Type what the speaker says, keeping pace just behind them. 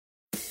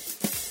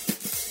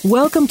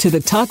Welcome to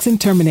the Toxin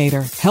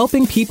Terminator,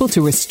 helping people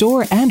to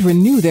restore and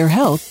renew their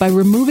health by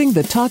removing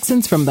the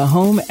toxins from the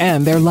home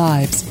and their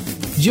lives.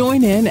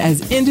 Join in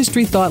as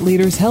industry thought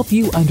leaders help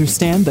you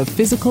understand the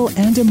physical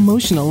and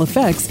emotional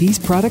effects these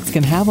products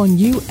can have on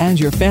you and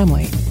your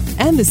family,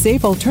 and the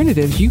safe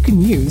alternatives you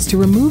can use to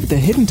remove the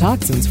hidden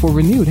toxins for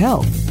renewed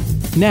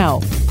health.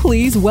 Now,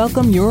 please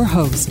welcome your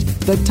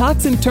host, the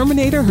Toxin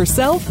Terminator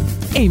herself,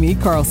 Amy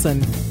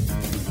Carlson.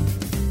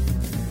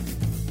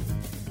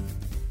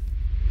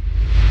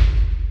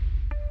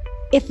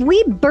 If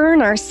we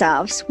burn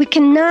ourselves, we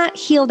cannot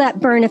heal that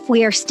burn if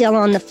we are still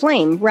on the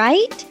flame,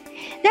 right?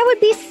 That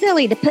would be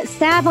silly to put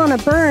salve on a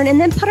burn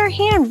and then put our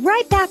hand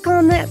right back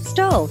on that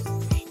stove.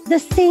 The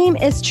same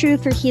is true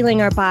for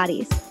healing our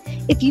bodies.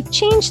 If you've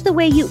changed the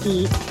way you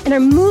eat and are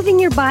moving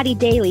your body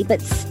daily,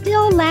 but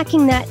still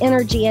lacking that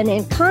energy and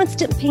in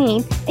constant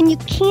pain, and you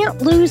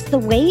can't lose the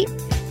weight,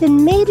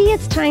 then maybe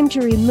it's time to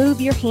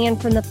remove your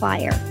hand from the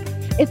fire.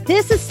 If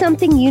this is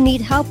something you need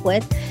help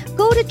with,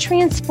 go to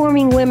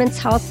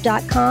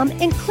transformingwomenshealth.com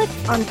and click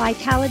on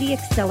Vitality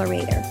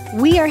Accelerator.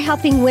 We are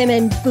helping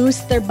women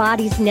boost their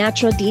body's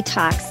natural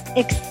detox,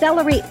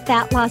 accelerate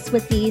fat loss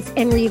with ease,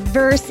 and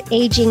reverse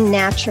aging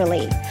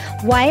naturally.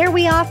 Why are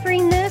we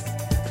offering this?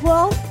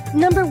 Well,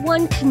 number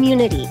one,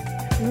 community.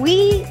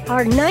 We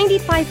are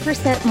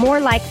 95%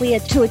 more likely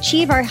to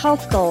achieve our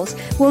health goals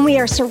when we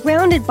are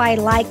surrounded by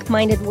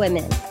like-minded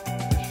women.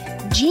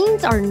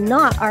 Genes are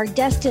not our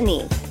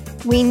destiny.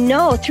 We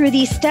know through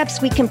these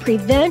steps we can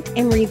prevent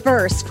and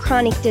reverse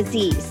chronic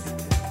disease.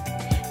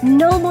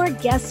 No more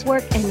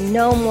guesswork and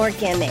no more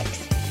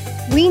gimmicks.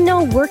 We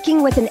know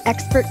working with an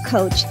expert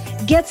coach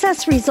gets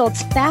us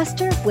results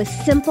faster with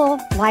simple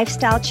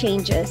lifestyle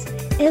changes.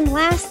 And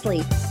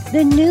lastly,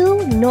 the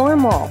new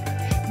normal.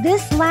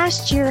 This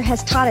last year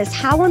has taught us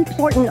how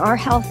important our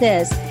health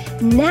is.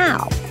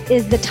 Now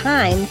is the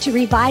time to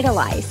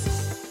revitalize.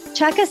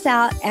 Check us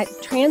out at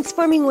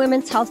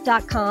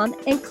transformingwomenshealth.com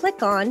and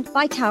click on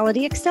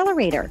Vitality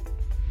Accelerator.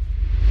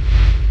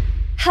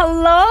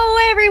 Hello,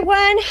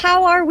 everyone.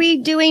 How are we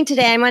doing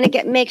today? I'm going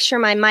to make sure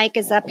my mic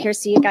is up here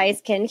so you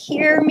guys can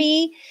hear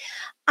me.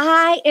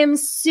 I am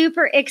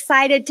super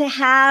excited to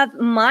have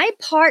my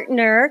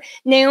partner,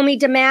 Naomi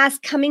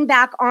Damask, coming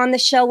back on the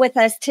show with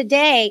us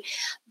today.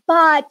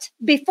 But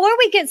before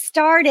we get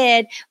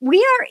started, we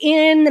are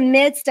in the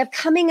midst of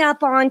coming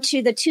up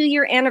onto the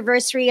 2-year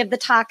anniversary of the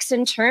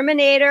Toxin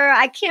Terminator.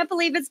 I can't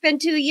believe it's been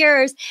 2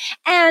 years.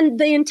 And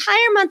the entire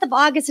month of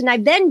August, and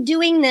I've been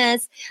doing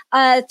this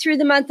through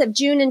the month of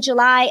June and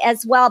July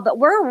as well, but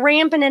we're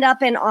ramping it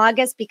up in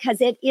August because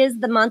it is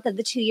the month of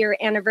the 2-year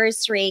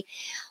anniversary.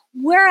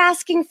 We're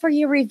asking for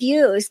your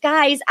reviews.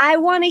 Guys, I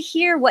want to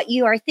hear what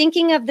you are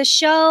thinking of the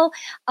show.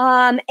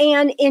 And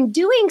in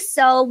doing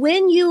so,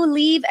 when you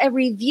leave a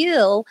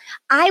review,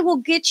 I will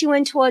get you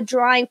into a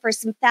drawing for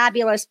some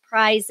fabulous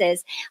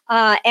prizes.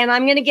 And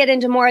I'm going to get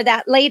into more of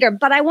that later.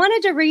 But I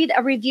wanted to read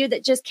a review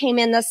that just came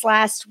in this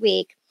last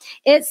week.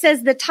 It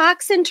says, the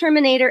Toxin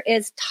Terminator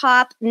is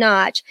top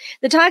notch.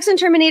 The Toxin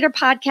Terminator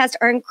podcasts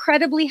are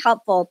incredibly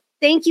helpful.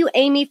 Thank you,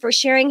 Amy, for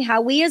sharing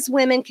how we as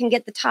women can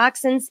get the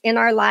toxins in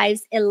our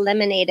lives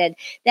eliminated.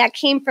 That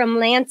came from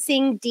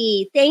Lansing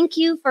D. Thank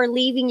you for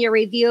leaving your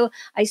review.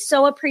 I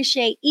so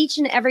appreciate each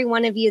and every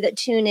one of you that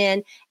tune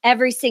in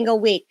every single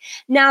week.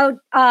 Now,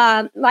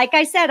 like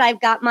I said,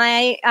 I've got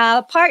my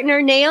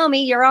partner,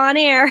 Naomi. You're on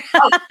air.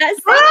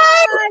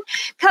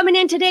 Coming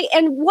in today.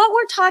 And what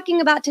we're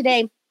talking about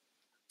today,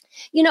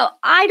 you know,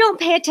 I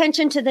don't pay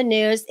attention to the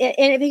news.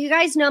 And if you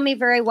guys know me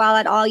very well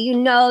at all, you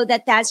know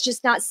that that's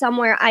just not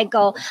somewhere I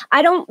go.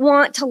 I don't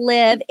want to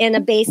live in a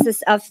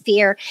basis of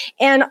fear.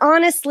 And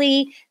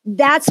honestly,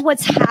 that's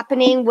what's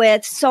happening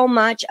with so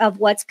much of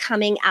what's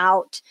coming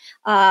out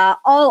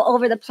all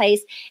over the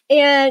place.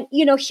 And,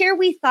 you know, here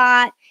we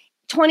thought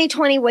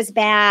 2020 was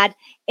bad.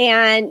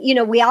 And, you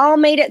know, we all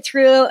made it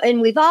through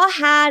and we've all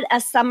had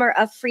a summer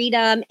of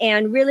freedom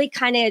and really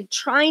kind of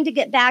trying to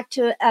get back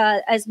to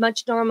as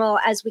much normal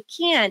as we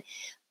can.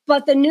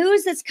 But the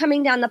news that's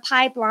coming down the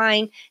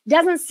pipeline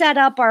doesn't set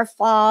up our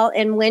fall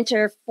and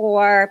winter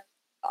for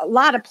a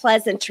lot of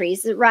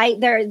pleasantries, right?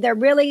 They're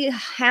really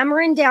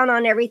hammering down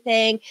on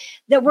everything,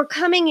 that we're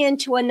coming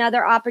into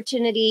another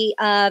opportunity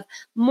of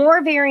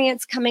more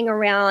variants coming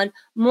around,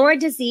 more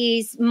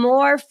disease,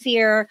 more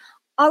fear,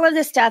 all of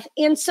this stuff.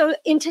 And so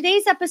in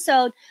today's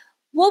episode,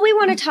 what we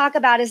want to talk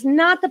about is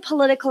not the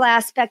political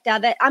aspect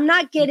of it. I'm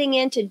not getting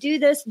into do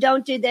this,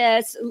 don't do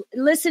this,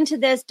 listen to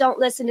this, don't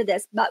listen to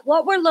this. But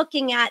what we're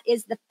looking at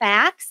is the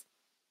facts,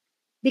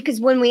 because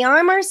when we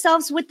arm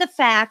ourselves with the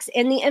facts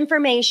and the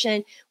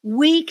information,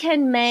 we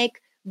can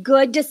make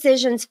good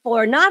decisions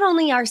for not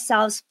only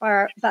ourselves,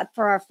 but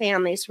for our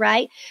families,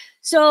 right?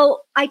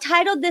 So I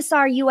titled this,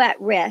 Are You at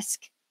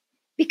Risk?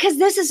 Because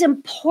this is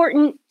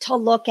important to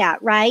look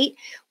at, right?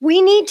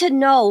 We need to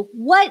know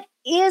what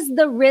is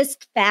the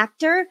risk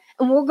factor.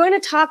 And we're going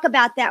to talk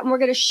about that. And we're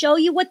going to show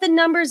you what the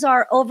numbers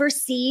are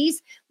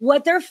overseas,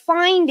 what they're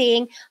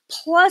finding,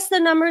 plus the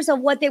numbers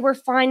of what they were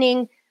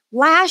finding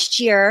last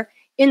year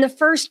in the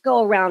first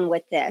go around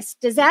with this.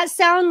 Does that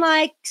sound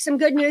like some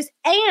good news?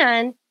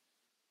 And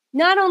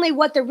not only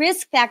what the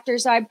risk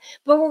factors are,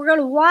 but we're going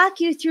to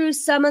walk you through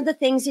some of the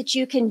things that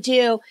you can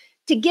do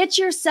to get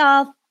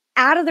yourself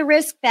out of the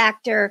risk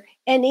factor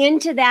and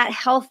into that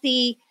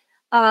healthy,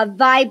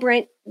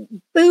 vibrant,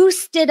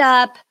 boosted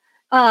up,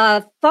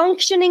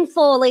 functioning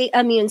fully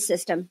immune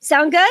system.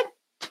 Sound good?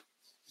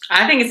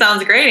 I think it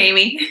sounds great,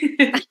 Amy.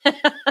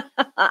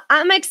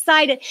 I'm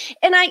excited.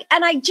 And I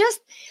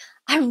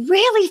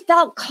really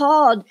felt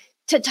called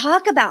to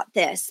talk about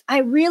this. I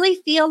really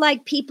feel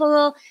like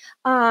people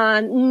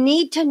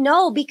need to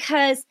know,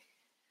 because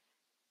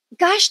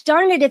gosh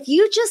darn it, if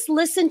you just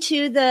listen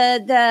to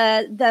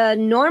the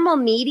normal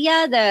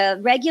media, the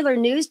regular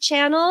news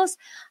channels,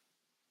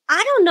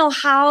 I don't know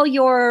how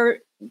you're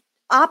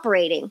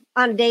operating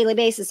on a daily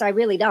basis. I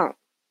really don't.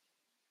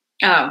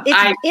 Oh,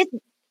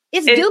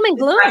 it's doom and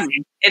gloom.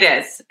 Depressing. It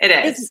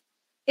is.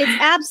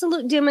 It's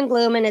absolute doom and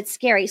gloom, and it's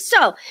scary.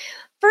 So,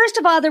 first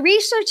of all, the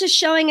research is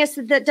showing us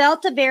that the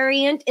Delta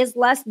variant is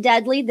less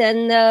deadly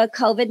than the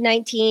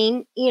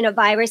COVID-19,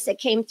 virus that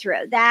came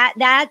through.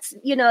 That's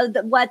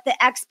what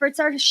the experts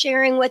are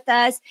sharing with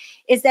us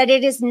is that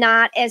it is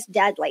not as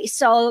deadly.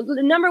 So,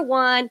 number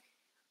one,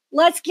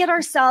 let's get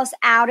ourselves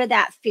out of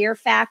that fear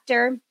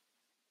factor.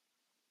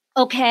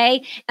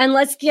 Okay. And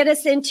let's get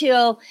us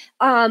into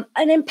an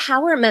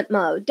empowerment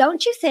mode.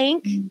 Don't you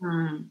think?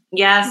 Mm-hmm.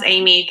 Yes,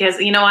 Amy,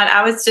 because you know what?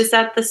 I was just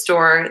at the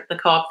store, the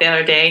co-op the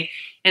other day,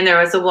 and there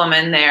was a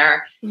woman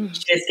there. Mm.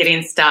 She was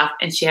getting stuff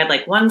and she had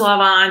like one glove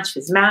on. She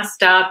was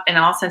masked up. And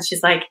all of a sudden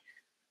she's like,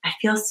 I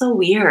feel so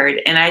weird.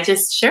 And I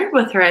just shared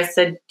with her, I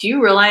said, do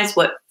you realize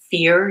what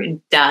fear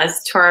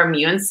does to our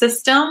immune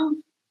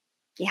system?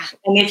 Yeah.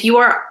 And if you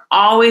are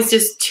always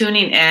just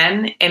tuning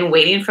in and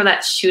waiting for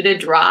that shoe to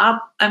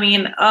drop, I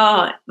mean,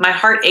 my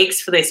heart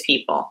aches for these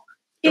people.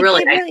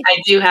 Really.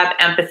 I do have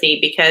empathy,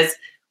 because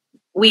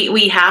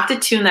we have to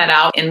tune that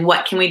out. And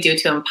what can we do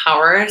to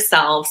empower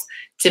ourselves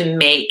to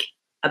make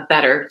a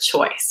better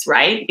choice,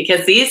 right?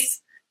 Because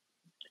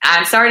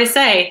I'm sorry to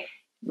say,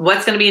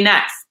 what's going to be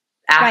next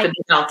after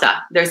the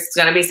Delta? There's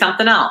going to be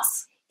something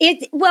else.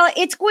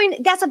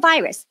 That's a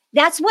virus.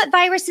 That's what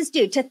viruses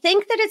do. To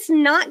think that it's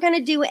not going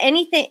to do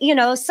anything,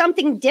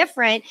 something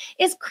different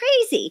is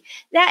crazy.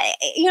 That,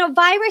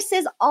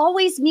 viruses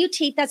always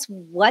mutate. That's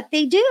what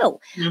they do.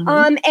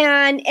 Mm-hmm.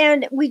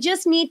 And we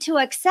just need to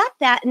accept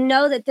that and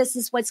know that this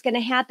is what's going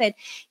to happen.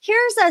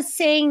 Here's a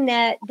saying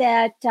that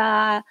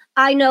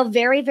I know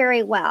very,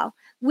 very well,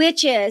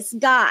 which is,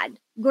 God,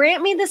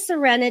 grant me the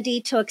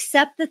serenity to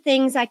accept the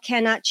things I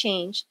cannot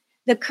change,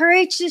 the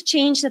courage to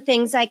change the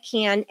things I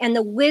can, and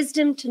the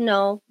wisdom to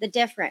know the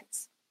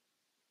difference.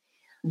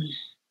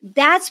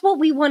 That's what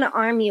we want to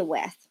arm you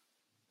with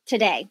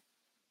today,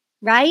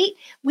 right?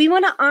 We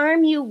want to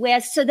arm you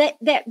with so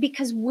that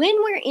because when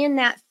we're in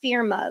that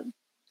fear mode,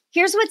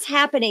 here's what's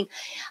happening.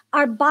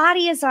 Our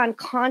body is on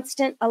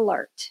constant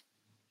alert.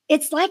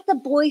 It's like the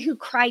boy who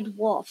cried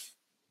wolf,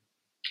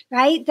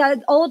 right?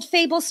 The old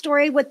fable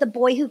story with the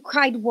boy who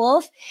cried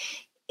wolf.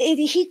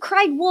 He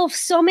cried wolf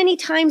so many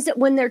times that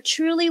when there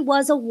truly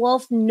was a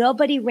wolf,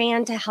 nobody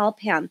ran to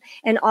help him.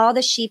 And all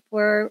the sheep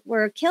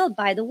were killed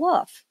by the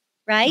wolf,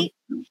 right?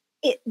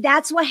 Mm-hmm.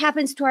 That's what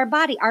happens to our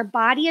body. Our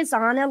body is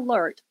on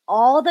alert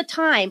all the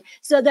time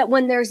so that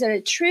when there's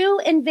a true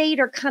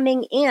invader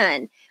coming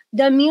in,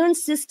 the immune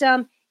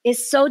system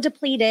is so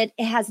depleted,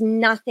 it has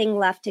nothing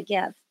left to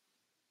give.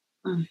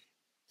 Mm.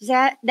 Does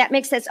that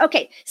make sense?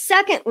 Okay.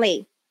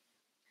 Secondly,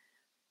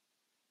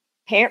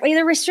 apparently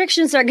the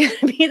restrictions are going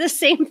to be the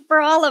same for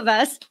all of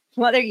us,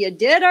 whether you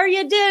did or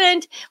you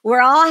didn't.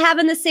 We're all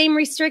having the same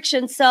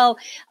restrictions. So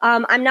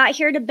I'm not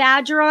here to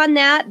badger on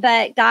that,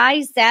 but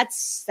guys,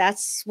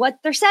 that's what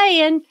they're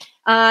saying.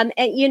 And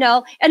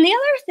the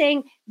other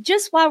thing,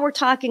 just while we're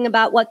talking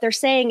about what they're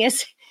saying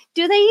is,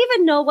 do they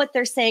even know what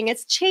they're saying?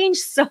 It's changed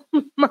so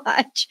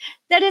much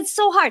that it's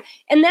so hard.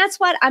 And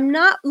that's what I'm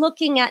not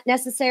looking at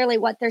necessarily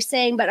what they're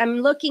saying, but I'm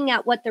looking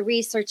at what the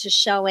research is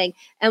showing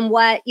and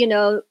what,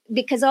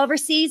 because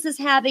overseas is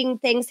having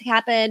things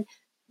happen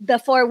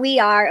before we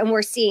are, and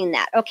we're seeing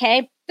that.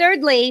 Okay.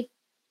 Thirdly,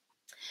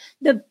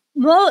 the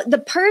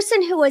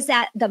person who is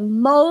at the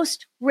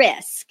most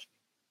risk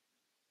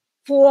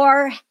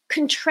for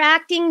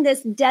contracting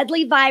this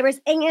deadly virus,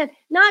 and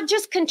not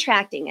just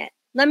contracting it.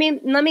 Let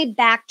me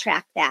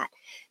backtrack that.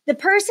 The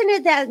person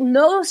at the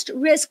most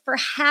risk for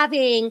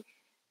having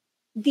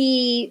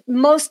the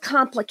most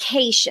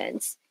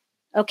complications,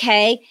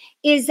 okay,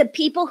 is the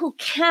people who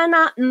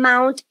cannot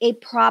mount a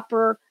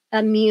proper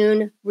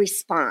immune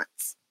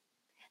response.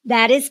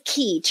 That is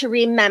key to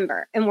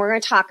remember, and we're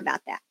going to talk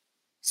about that.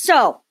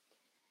 So,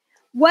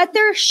 what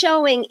they're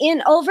showing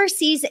in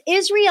overseas,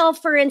 Israel,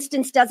 for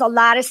instance, does a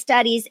lot of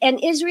studies, and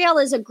Israel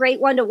is a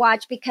great one to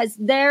watch because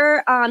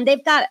they've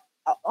got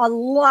a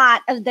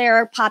lot of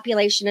their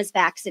population is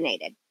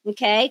vaccinated.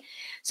 Okay.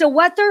 So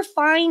what they're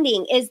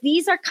finding is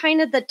these are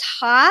kind of the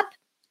top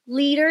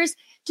leaders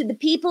to the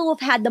people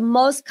who've had the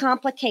most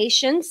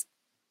complications.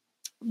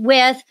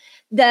 with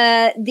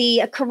the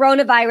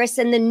coronavirus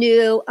and the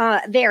new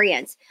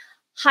variants.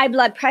 High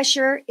blood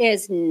pressure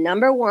is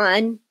number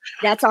one.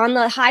 That's on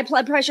the high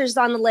blood pressure is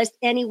on the list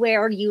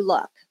anywhere you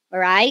look. All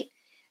right.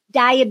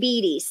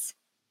 Diabetes,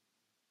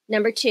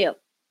 number two.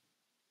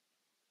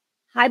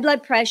 High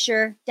blood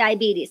pressure,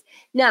 diabetes.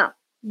 Now,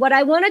 what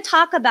I want to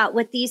talk about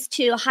with these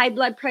two, high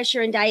blood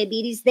pressure and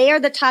diabetes, they are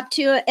the top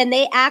two, and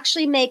they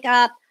actually make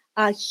up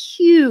a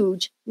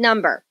huge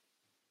number,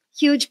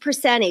 huge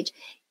percentage.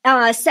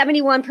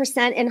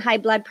 71% in high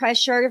blood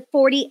pressure,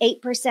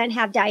 48%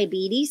 have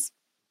diabetes.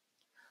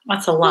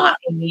 That's a lot.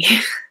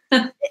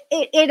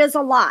 It is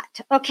a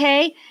lot.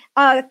 Okay.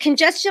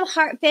 Congestive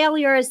heart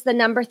failure is the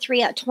number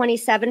three at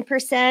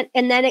 27%.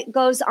 And then it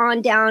goes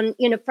on down,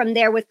 from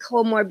there with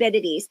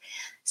comorbidities.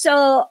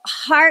 So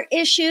heart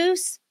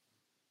issues,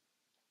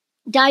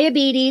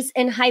 diabetes,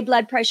 and high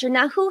blood pressure.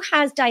 Now, who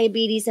has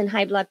diabetes and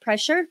high blood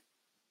pressure?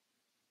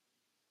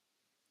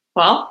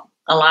 Well,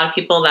 a lot of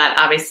people that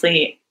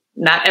obviously,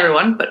 not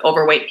everyone, but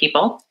overweight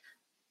people.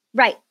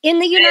 Right. In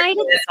the United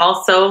States. It's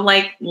also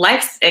like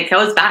it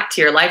goes back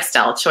to your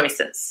lifestyle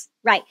choices.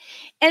 Right.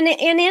 And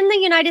in the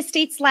United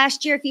States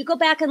last year, if you go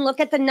back and look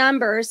at the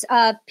numbers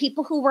of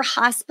people who were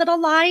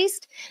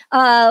hospitalized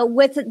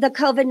with the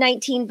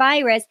COVID-19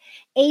 virus,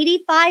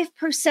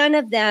 85%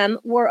 of them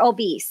were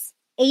obese.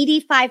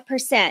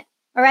 85%.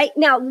 All right.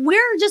 Now,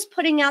 we're just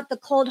putting out the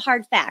cold,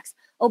 hard facts.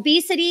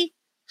 Obesity,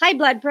 high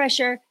blood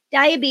pressure,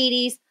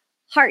 diabetes,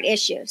 heart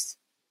issues.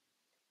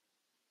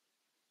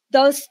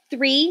 Those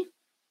three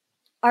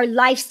are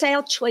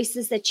lifestyle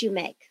choices that you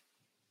make.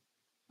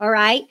 All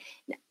right.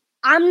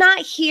 I'm not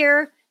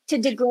here to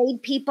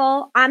degrade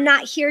people. I'm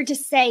not here to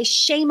say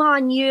shame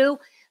on you.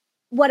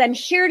 What I'm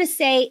here to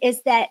say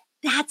is that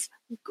that's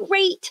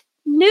great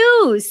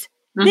news.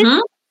 Mm-hmm. This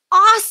is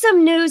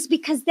awesome news,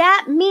 because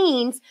that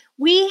means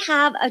we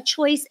have a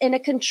choice and a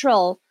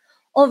control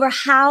over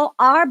how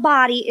our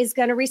body is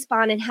going to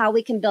respond and how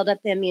we can build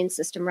up the immune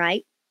system,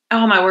 right?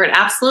 Oh my word.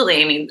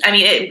 Absolutely. I mean,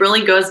 it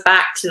really goes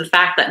back to the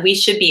fact that we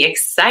should be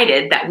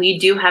excited that we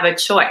do have a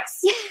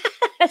choice.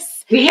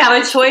 Yes. We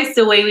have a choice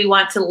the way we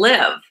want to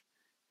live,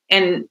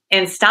 and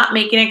stop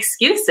making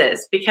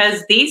excuses,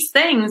 because these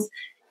things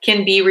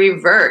can be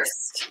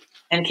reversed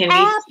and can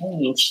be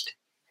changed.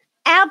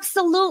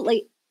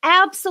 Absolutely.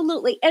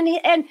 Absolutely. And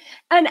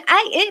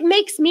it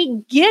makes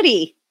me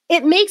giddy.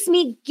 It makes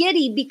me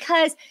giddy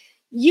because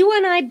you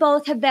and I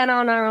both have been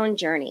on our own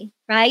journey,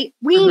 right?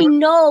 We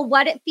know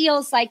what it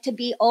feels like to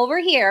be over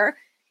here,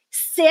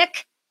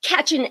 sick,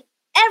 catching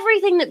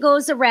everything that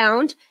goes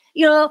around,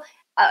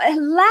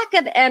 lack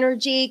of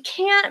energy,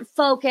 can't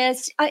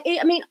focus.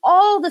 I mean,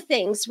 all the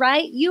things,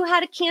 right? You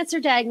had a cancer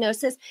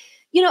diagnosis,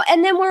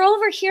 and then we're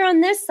over here on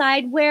this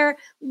side where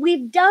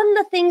we've done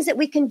the things that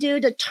we can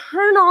do to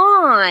turn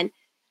on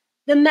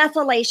the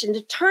methylation,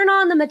 to turn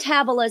on the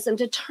metabolism,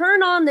 to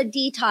turn on the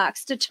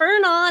detox, to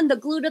turn on the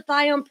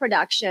glutathione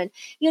production,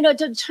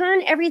 to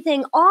turn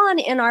everything on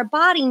in our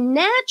body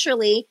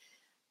naturally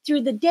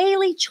through the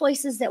daily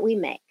choices that we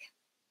make.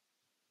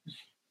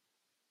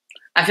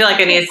 I feel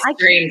like I need to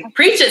scream.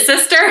 Preach it,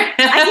 sister.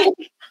 I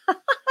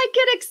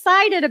get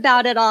excited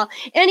about it all.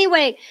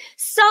 Anyway,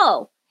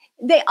 so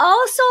they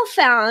also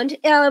found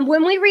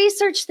when we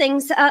research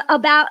things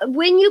about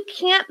when you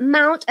can't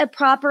mount a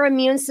proper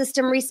immune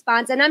system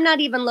response, and I'm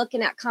not even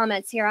looking at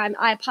comments here.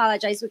 I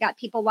apologize. We got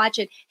people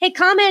watching. Hey,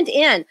 comment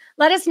in.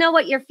 Let us know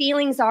what your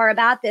feelings are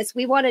about this.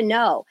 We want to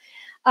know.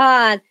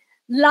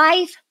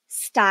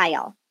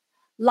 Lifestyle.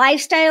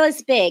 Lifestyle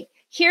is big.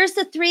 Here's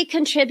the three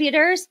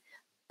contributors: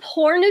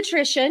 poor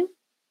nutrition,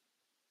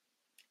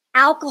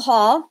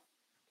 alcohol,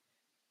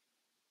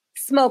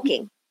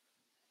 smoking.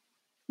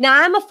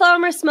 Now, I'm a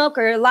former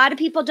smoker. A lot of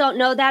people don't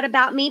know that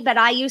about me, but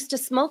I used to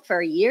smoke for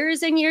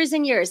years and years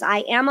and years.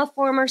 I am a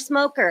former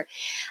smoker.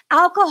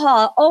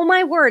 Alcohol, oh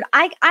my word.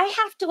 I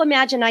have to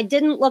imagine, I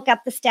didn't look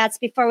up the stats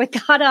before we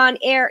got on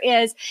air,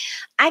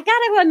 I got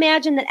to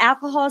imagine that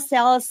alcohol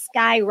sales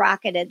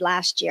skyrocketed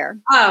last year.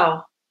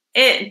 Oh,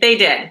 they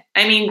did.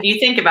 I mean, you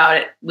think about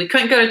it. We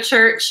couldn't go to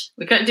church.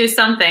 We couldn't do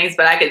some things,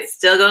 but I could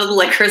still go to the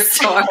liquor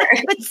store.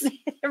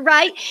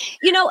 Right.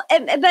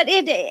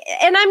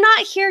 And I'm not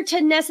here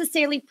to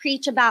necessarily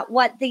preach about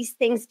what these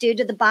things do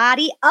to the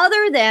body,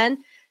 other than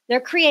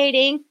they're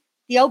creating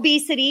the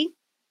obesity,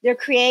 they're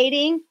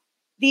creating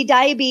the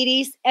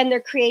diabetes, and they're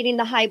creating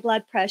the high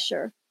blood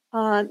pressure.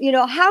 How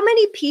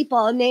many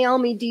people,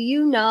 Naomi, do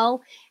you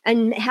know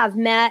and have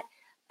met,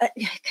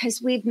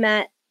 because we've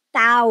met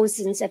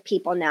thousands of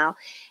people now,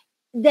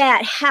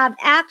 that have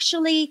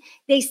actually,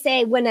 they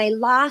say when they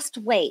lost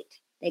weight,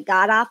 they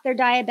got off their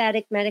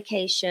diabetic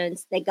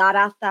medications, they got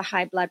off the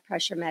high blood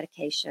pressure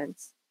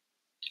medications.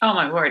 Oh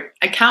my word.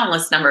 A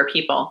countless number of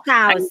people.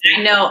 Thousands.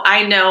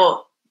 I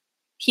know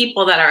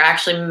people that are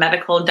actually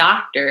medical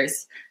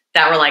doctors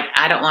that were like,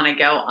 I don't want to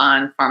go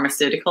on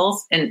pharmaceuticals.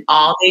 And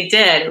all they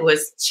did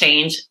was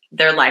change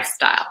their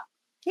lifestyle.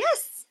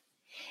 Yes.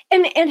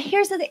 And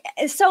here's the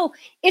thing. So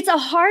it's a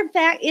hard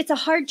fact. It's a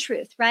hard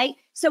truth, right?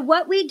 So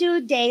what we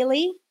do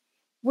daily,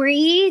 we're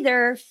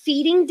either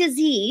feeding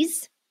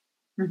disease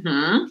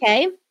Mm-hmm.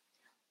 Okay.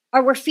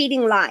 Or we're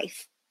feeding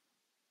life.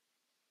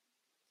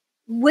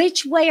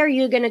 Which way are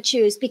you going to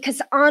choose?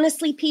 Because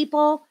honestly,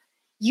 people,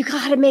 you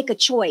got to make a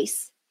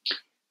choice.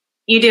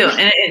 You do.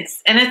 And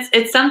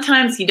it's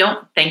sometimes you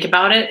don't think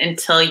about it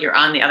until you're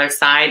on the other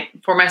side.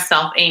 For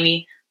myself,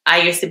 Amy,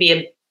 I used to be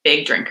a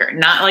big drinker,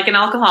 not like an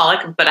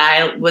alcoholic, but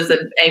I was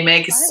an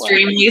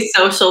extremely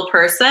social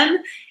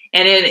person.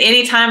 And in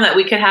any time that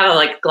we could have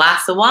a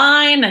glass of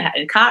wine,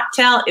 a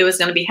cocktail, it was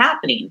going to be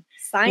happening.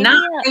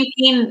 Not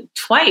thinking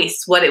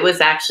twice what it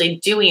was actually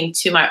doing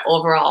to my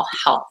overall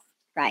health.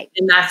 Right.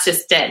 And that's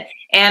just it.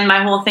 And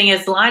my whole thing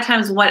is a lot of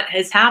times what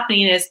is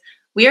happening is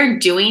we are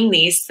doing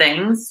these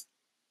things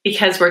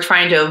because we're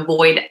trying to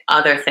avoid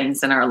other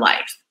things in our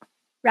life.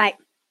 Right.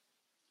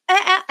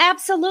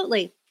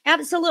 Absolutely.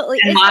 Absolutely.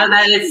 And a lot of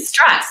that is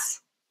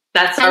stress.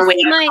 That's our way.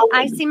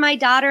 I see my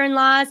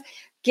daughter-in-laws.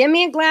 Give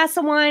me a glass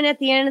of wine at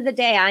the end of the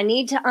day. I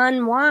need to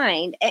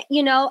unwind, and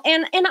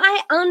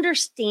I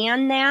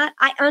understand that.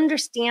 I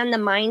understand the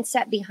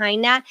mindset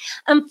behind that.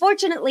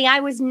 Unfortunately, I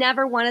was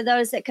never one of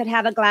those that could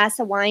have a glass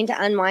of wine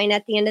to unwind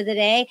at the end of the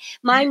day.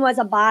 Mine was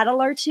a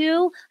bottle or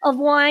two of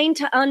wine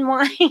to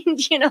unwind.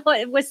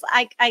 It was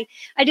I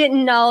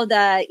didn't know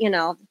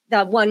the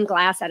one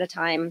glass at a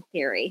time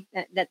theory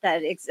that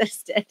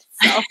existed.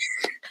 So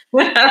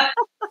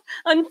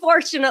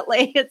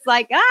unfortunately, it's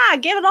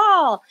give it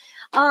all.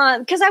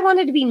 Because I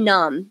wanted to be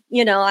numb,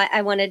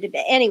 I wanted to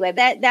be, anyway,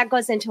 that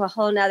goes into a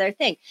whole nother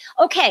thing.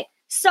 Okay.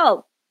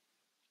 So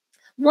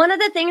one of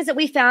the things that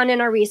we found in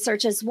our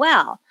research as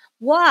well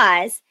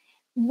was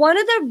one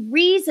of the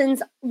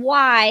reasons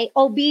why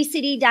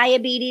obesity,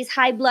 diabetes,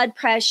 high blood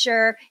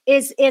pressure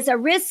is a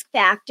risk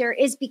factor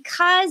is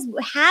because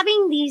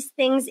having these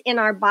things in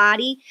our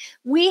body,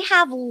 we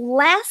have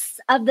less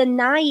of the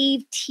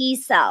naive T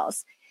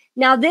cells.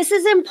 Now, this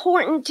is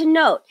important to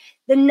note.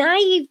 The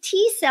naive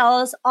T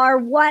cells are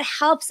what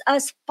helps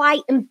us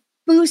fight and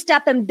boost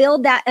up and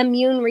build that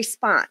immune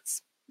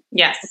response.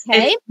 Yes.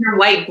 Okay? It's your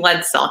white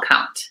blood cell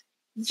count.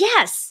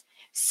 Yes.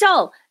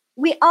 So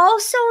we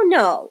also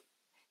know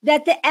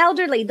that the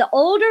elderly, the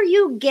older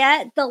you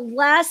get, the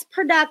less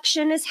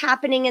production is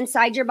happening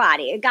inside your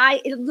body.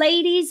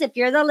 Ladies, if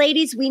you're the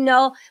ladies, we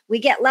know we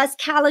get less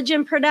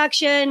collagen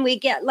production. We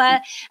get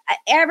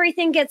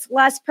everything gets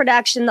less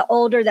production the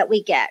older that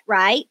we get,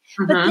 right?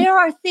 Mm-hmm. But there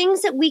are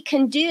things that we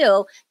can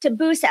do to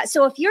boost that.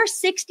 So if you're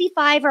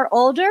 65 or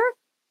older,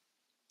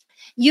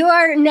 you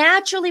are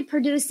naturally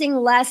producing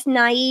less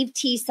naive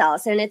T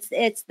cells. And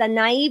it's the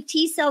naive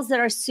T cells that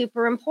are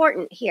super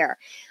important here.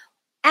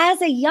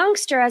 As a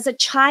youngster, as a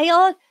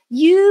child,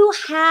 you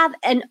have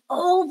an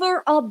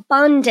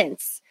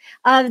overabundance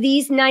of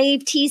these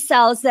naive T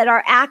cells that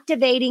are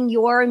activating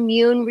your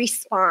immune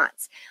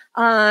response.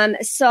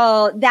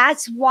 So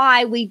that's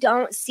why we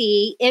don't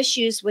see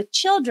issues with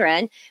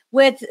children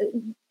with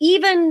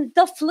even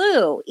the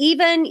flu,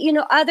 even,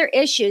 other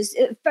issues.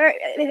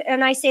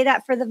 And I say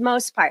that for the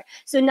most part.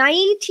 So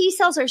naive T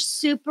cells are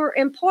super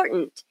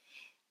important.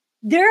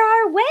 There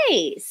are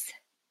ways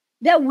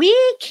that we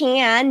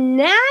can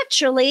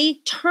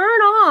naturally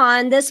turn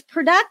on this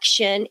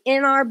production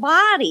in our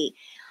body.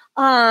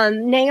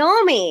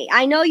 Naomi,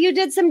 I know you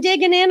did some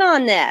digging in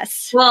on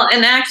this. Well,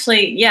 and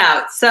actually,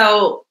 yeah.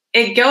 So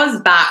it goes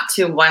back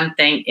to one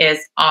thing is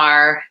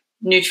our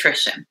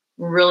nutrition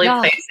really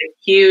plays a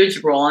huge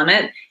role in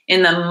it,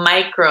 in the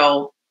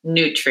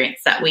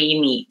micronutrients that we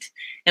need.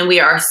 And we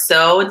are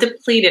so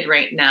depleted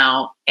right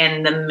now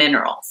in the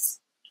minerals.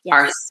 Yes.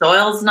 Our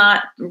soil's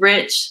not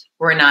rich.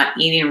 We're not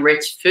eating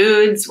rich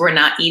foods. We're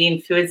not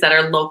eating foods that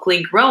are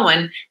locally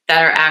grown,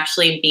 that are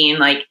actually being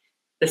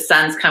the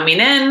sun's coming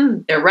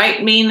in, they're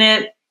ripening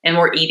it, and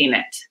we're eating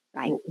it.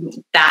 Right.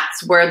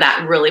 That's where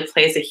that really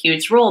plays a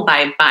huge role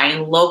by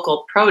buying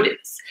local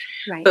produce.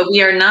 Right. But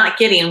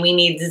we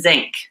need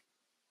zinc.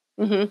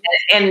 Mm-hmm.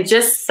 And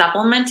just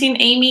supplementing,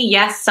 Amy,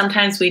 yes,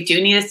 sometimes we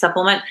do need a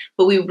supplement,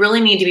 but we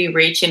really need to be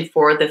reaching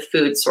for the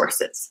food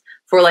sources.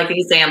 For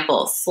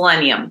example,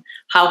 selenium.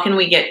 How can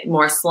we get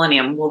more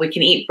selenium? Well, we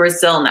can eat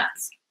Brazil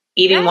nuts,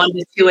 eating 1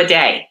 to 2 a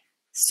day.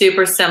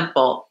 Super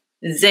simple.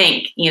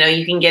 Zinc,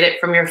 you can get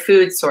it from your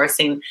food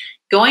sourcing.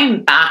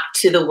 Going back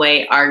to the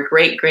way our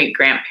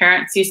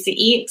great-great-grandparents used to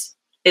eat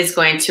is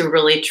going to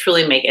really,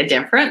 truly make a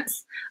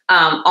difference.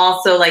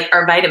 Also,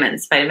 our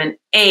vitamins, vitamin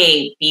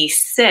A,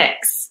 B6,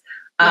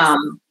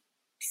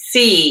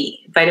 C,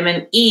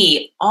 vitamin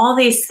E, all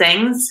these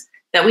things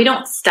that we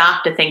don't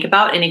stop to think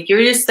about. And if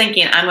you're just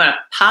thinking, I'm going to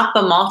pop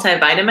a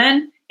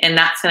multivitamin and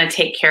that's going to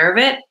take care of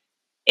it,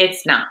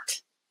 it's not.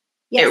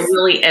 Yes. It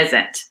really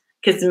isn't.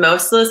 Because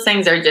most of those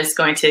things are just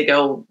going to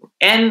go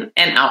in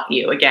and out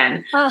you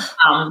again.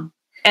 And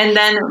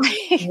then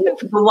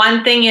the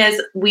one thing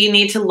is we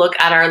need to look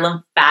at our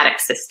lymphatic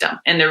system.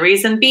 And the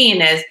reason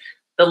being is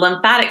the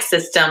lymphatic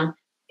system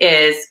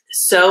is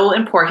so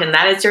important.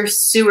 That is your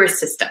sewer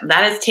system.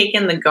 That is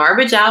taking the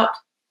garbage out.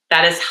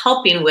 That is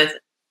helping with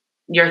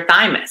your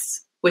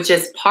thymus, which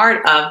is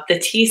part of the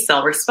T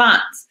cell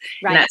response.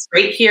 Right. And that's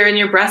right here in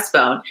your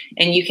breastbone.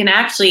 And you can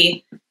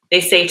actually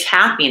they say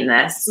tapping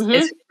this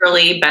is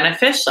really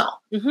beneficial.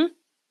 Mm-hmm.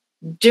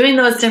 Doing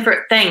those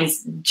different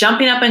things,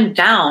 jumping up and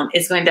down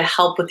is going to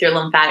help with your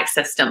lymphatic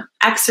system.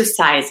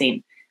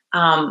 Exercising,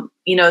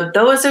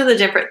 those are the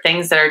different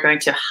things that are going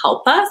to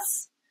help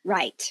us.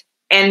 Right.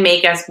 And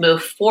make us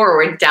move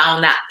forward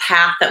down that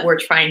path that we're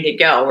trying to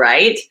go,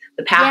 right?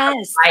 The path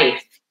of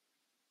life.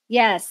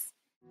 Yes.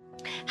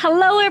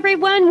 Hello,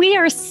 everyone. We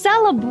are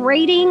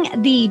celebrating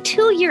the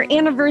 2-year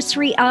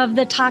anniversary of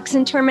the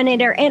Toxin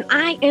Terminator, and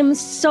I am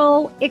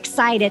so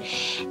excited.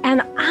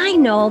 And I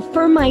know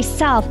for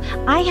myself,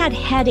 I had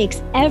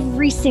headaches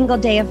every single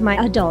day of my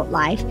adult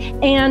life,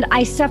 and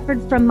I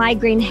suffered from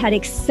migraine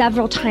headaches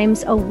several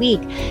times a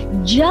week.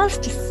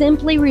 Just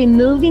simply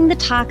removing the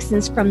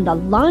toxins from the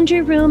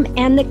laundry room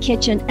and the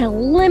kitchen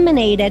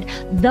eliminated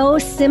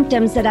those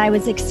symptoms that I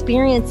was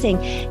experiencing.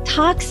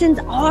 Toxins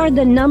are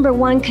the number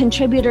one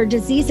contributor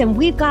disease, and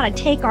we've got to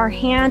take our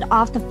hand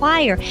off the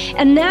fire.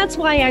 And that's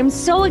why I'm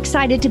so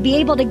excited to be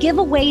able to give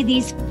away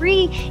these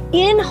free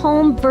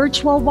in-home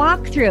virtual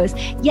walkthroughs.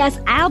 Yes,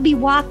 I'll be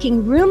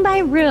walking room by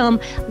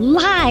room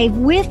live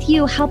with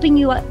you, helping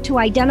you to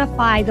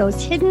identify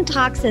those hidden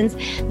toxins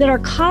that are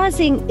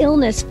causing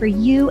illness for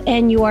you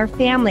and your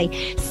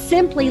family.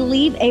 Simply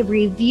leave a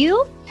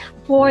review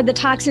for the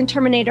Toxin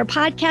Terminator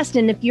podcast,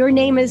 and if your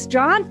name is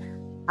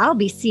drawn, I'll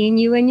be seeing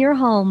you in your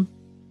home.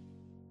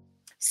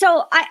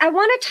 So I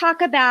want to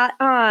talk about,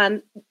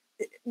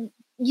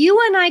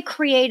 you and I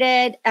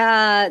created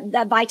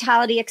the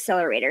Vitality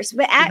Accelerators.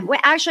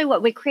 Actually,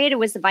 what we created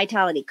was the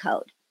Vitality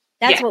Code.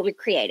 That's what we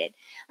created.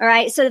 All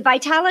right. So the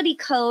Vitality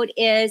Code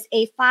is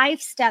a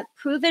 5-step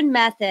proven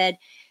method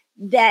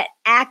that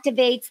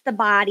activates the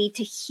body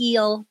to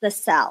heal the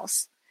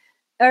cells.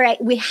 All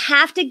right, we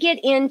have to get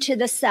into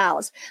the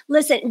cells.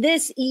 Listen,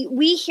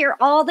 we hear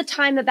all the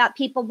time about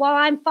people, well,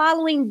 I'm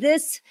following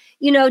this,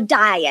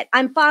 diet.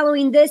 I'm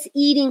following this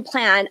eating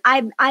plan.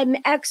 I'm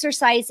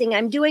exercising.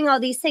 I'm doing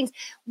all these things.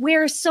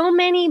 Where so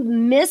many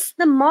miss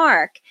the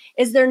mark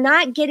is they're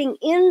not getting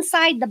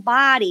inside the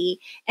body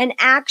and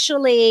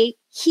actually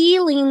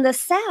healing the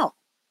cell.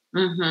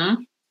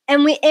 Mm-hmm.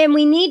 And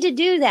we need to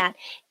do that.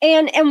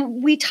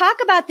 And we talk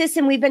about this,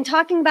 and we've been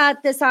talking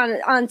about this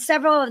on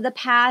several of the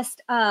past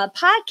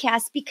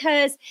podcasts,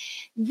 because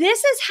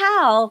this is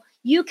how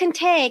you can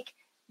take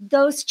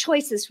those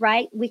choices,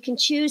 right? We can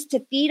choose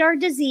to feed our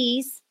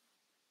disease,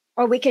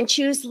 or we can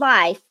choose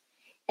life.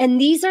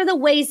 And these are the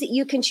ways that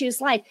you can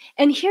choose life.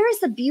 And here's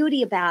the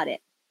beauty about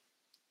it.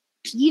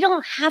 You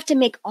don't have to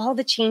make all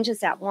the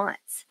changes at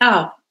once.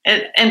 Oh,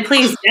 and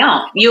please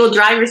don't. You will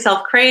drive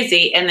yourself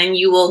crazy, and then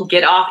you will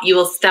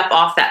step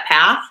off that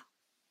path,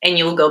 and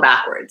you will go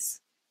backwards.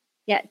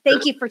 Yeah.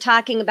 Thank you for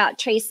talking about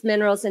trace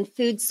minerals and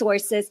food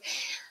sources.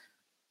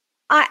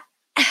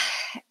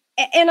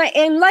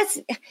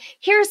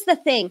 Here's the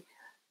thing.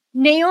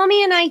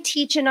 Naomi and I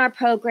teach in our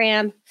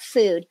program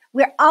food.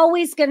 We're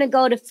always going to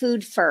go to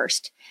food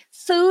first.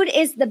 Food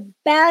is the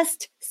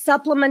best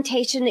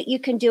supplementation that you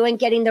can do in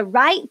getting the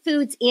right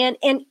foods in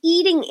and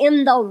eating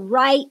in the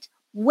right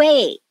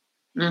way.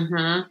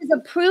 Mm-hmm. It's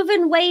a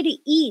proven way to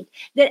eat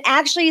that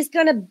actually is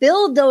going to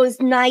build those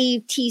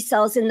naive T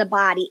cells in the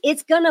body.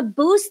 It's going to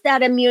boost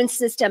that immune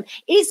system.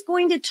 It's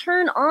going to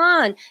turn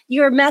on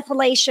your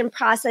methylation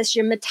process,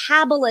 your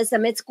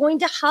metabolism. It's going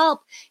to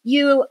help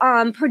you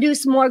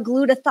produce more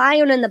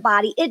glutathione in the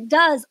body. It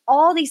does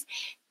all these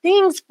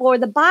things for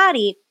the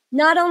body.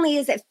 Not only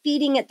is it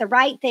feeding it the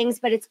right things,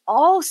 but it's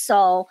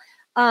also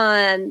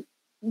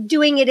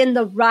doing it in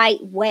the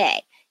right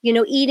way,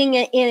 eating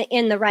it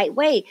in the right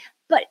way.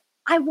 But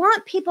I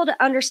want people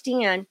to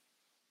understand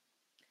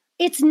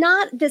it's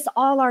not this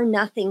all or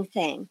nothing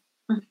thing.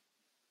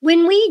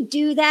 When we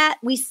do that,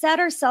 we set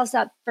ourselves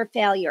up for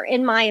failure,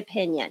 in my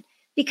opinion,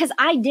 because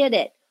I did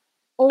it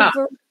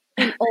over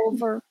and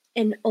over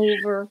and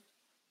over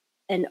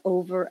and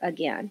over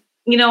again.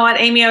 You know what,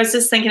 Amy, I was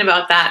just thinking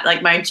about that.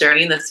 Like my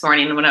journey this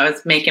morning when I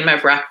was making my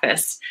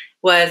breakfast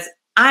was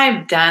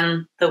I've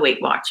done the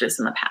Weight Watchers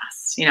in the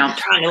past,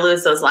 trying to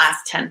lose those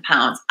last 10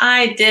 pounds.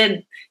 I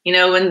did,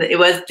 when it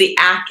was the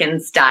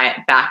Atkins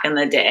diet back in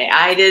the day,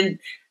 I did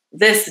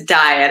this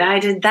diet, I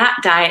did that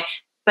diet.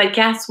 But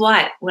guess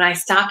what? When I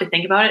stopped to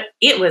think about it,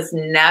 it was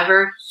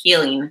never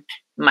healing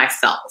my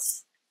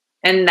cells.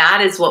 And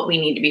that is what we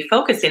need to be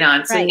focusing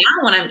on. So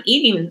now when I'm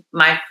eating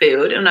my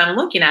food and I'm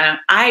looking at it,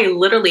 I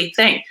literally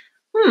think,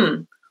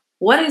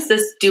 what is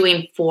this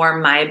doing for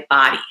my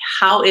body?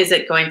 How is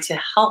it going to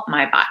help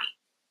my body?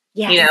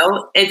 Yes.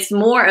 It's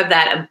more of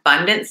that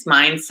abundance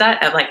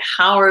mindset of like,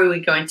 how are we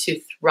going to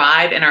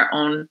thrive in our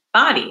own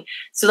body?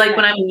 So like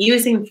when I'm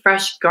using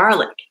fresh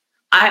garlic,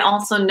 I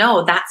also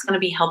know that's going to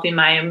be helping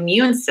my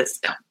immune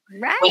system.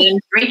 Right. When I'm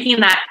drinking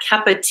that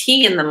cup of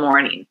tea in the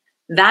morning,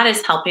 that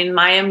is helping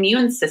my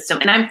immune system.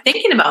 And I'm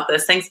thinking about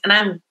those things and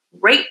I'm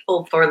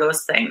grateful for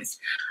those things.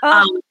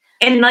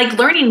 And like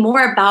learning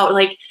more about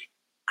like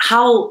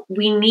how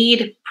we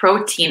need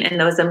protein and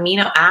those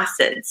amino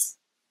acids.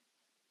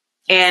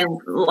 And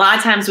a lot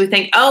of times we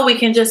think, we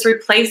can just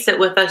replace it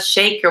with a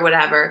shake or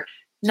whatever.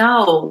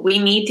 No, we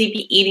need to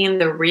be eating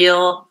the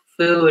real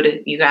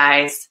food, you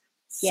guys.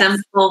 Yes.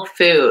 Simple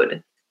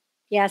food.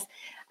 Yes.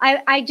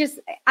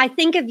 I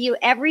think of you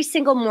every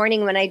single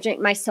morning when I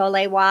drink my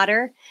Soleil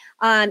water,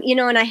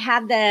 and I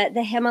have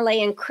the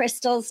Himalayan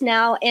crystals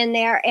now in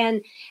there.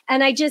 And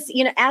I just,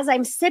 as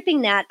I'm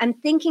sipping that, I'm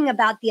thinking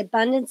about the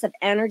abundance of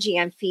energy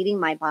I'm feeding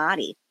my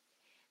body.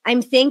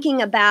 I'm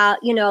thinking about,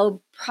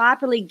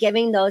 properly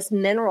giving those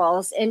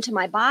minerals into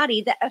my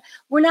body that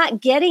we're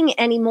not getting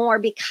anymore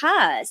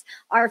because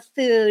our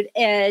food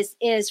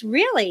is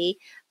really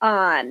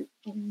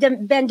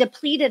been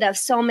depleted of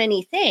so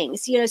many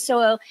things,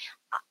 so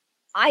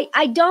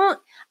I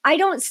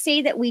don't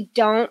say that we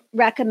don't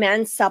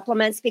recommend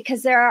supplements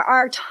because there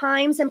are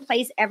times and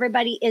place.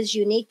 Everybody is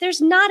unique.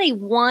 There's not a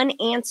one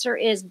answer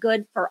is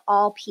good for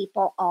all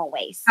people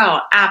always. Oh,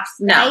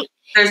 absolutely. Right? No,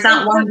 there's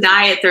not one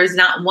diet. There's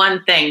not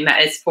one thing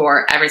that is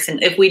for every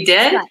single. If we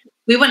did,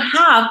 we wouldn't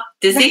have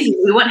diseases.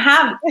 We wouldn't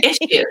have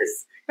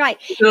issues. Right.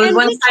 It was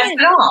one size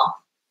fit all.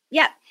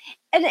 Yeah.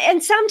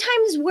 And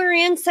sometimes we're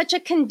in such a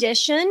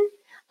condition,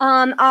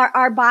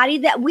 our body,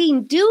 that we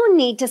do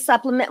need to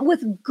supplement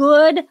with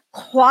good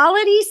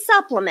quality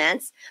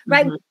supplements,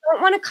 right? Mm-hmm. We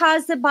don't want to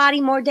cause the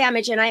body more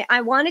damage. And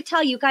I want to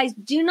tell you guys,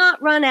 do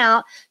not run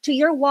out to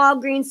your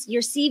Walgreens,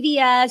 your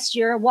CVS,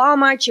 your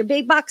Walmart, your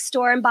big box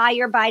store and buy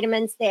your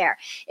vitamins there.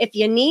 If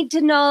you need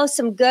to know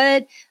some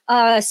good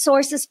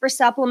sources for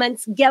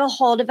supplements, get a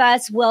hold of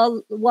us.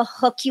 We'll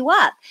hook you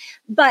up.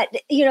 But,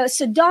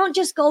 so don't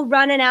just go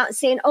running out and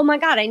saying, oh my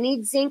God, I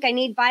need zinc, I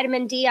need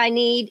vitamin D, I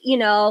need,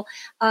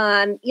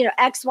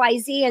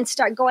 XYZ, and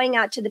start going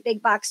out to the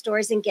big box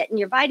stores and getting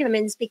your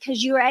vitamins,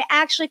 because you are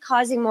actually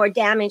causing more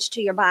damage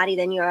to your body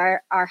than you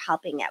are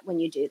helping it when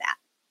you do that.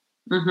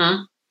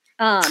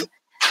 Mm-hmm.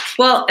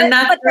 But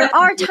there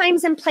are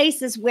times and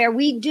places where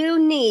we do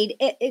need,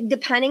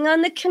 depending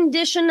on the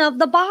condition of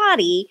the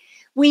body,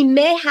 we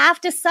may have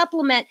to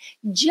supplement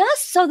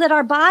just so that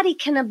our body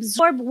can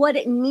absorb what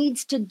it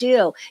needs to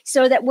do,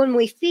 so that when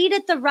we feed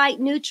it the right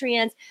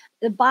nutrients,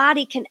 the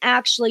body can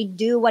actually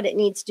do what it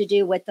needs to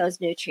do with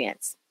those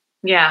nutrients.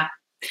 Yeah.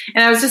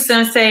 And I was just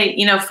going to say,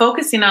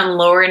 focusing on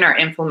lowering our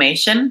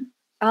inflammation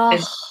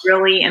is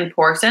really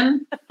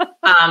important.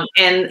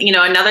 And,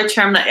 another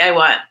term that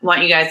I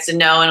want you guys to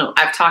know, and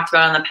I've talked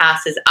about in the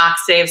past, is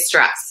oxidative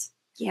stress.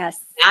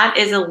 Yes. That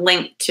is a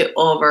link to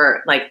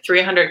over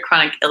 300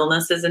 chronic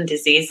illnesses and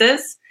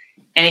diseases.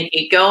 And if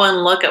you go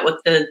and look at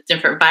what the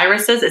different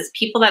viruses, it's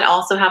people that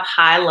also have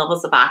high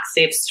levels of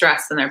oxidative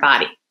stress in their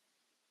body.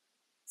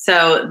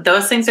 So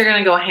those things are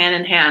going to go hand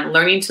in hand.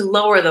 Learning to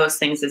lower those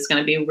things is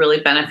going to be really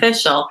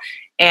beneficial.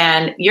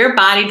 And your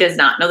body does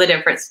not know the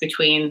difference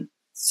between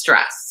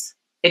stress.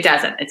 It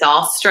doesn't. It's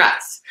all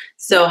stress.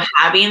 So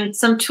having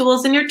some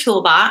tools in your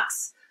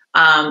toolbox,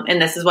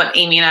 and this is what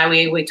Amy and I,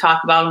 we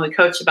talk about and we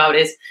coach about,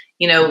 is,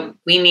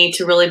 we need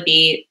to really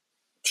be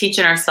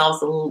teaching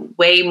ourselves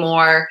way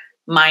more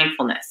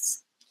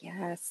mindfulness.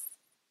 Yes.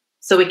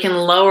 So we can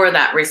lower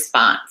that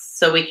response,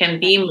 so we can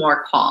be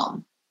more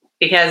calm.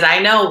 Because I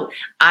know,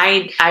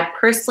 I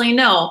personally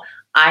know,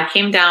 I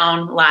came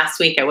down last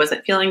week, I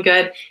wasn't feeling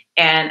good,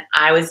 and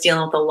I was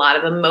dealing with a lot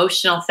of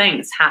emotional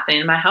things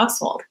happening in my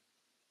household.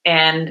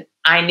 And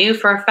I knew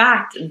for a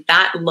fact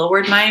that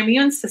lowered my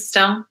immune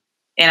system,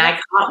 and I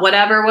caught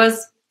whatever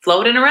was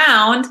floating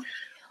around.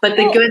 But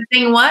the good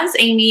thing was,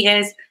 Amy,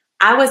 is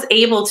I was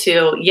able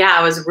to,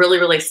 I was really,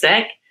 really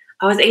sick.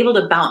 I was able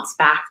to bounce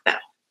back though.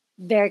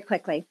 Very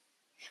quickly.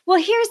 Well,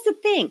 here's the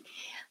thing.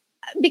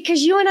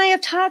 Because you and I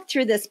have talked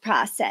through this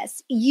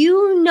process,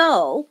 you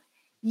know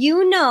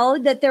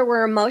that there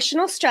were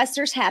emotional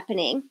stressors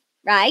happening,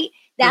 right?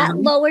 That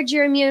lowered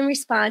your immune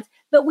response.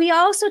 But we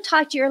also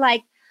talked, you're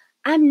like,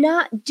 I'm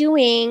not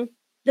doing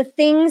the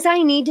things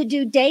I need to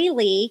do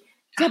daily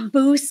to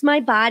boost my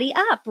body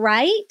up,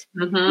 right?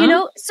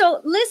 Mm-hmm. So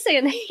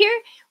listen,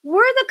 here,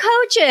 we're the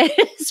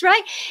coaches,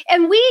 right?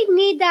 And we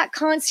need that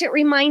constant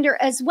reminder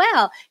as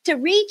well to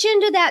reach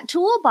into that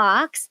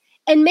toolbox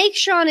and make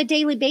sure on a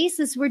daily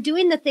basis we're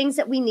doing the things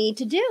that we need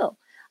to do.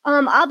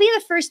 I'll be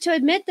the first to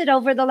admit that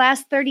over the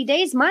last 30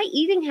 days, my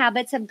eating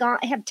habits have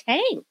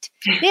tanked.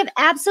 They have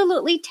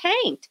absolutely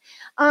tanked.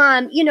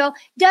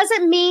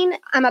 Doesn't mean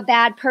I'm a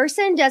bad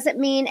person, doesn't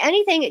mean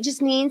anything. It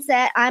just means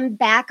that I'm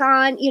back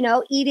on,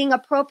 eating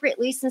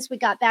appropriately since we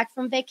got back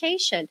from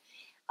vacation.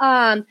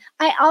 I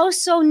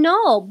also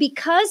know,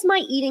 because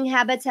my eating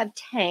habits have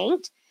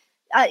tanked,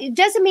 it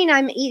doesn't mean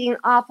I'm eating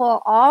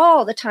awful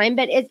all the time,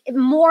 but it's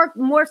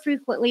more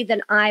frequently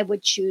than I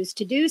would choose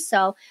to do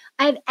so.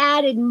 I've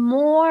added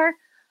more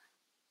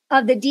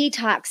of the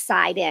detox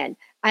side in.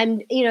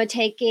 I'm,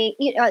 taking,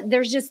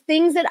 there's just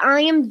things that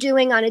I am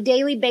doing on a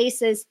daily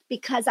basis,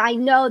 because I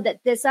know that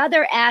this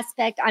other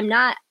aspect, I'm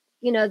not,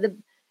 the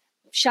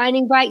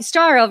shining bright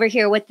star over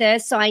here with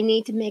this. So I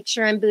need to make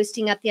sure I'm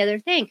boosting up the other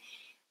thing.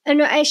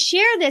 And I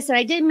share this, and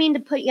I didn't mean to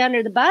put you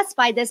under the bus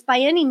by this by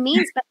any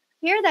means, but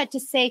I hear that to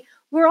say,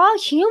 we're all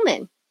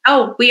human.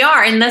 Oh, we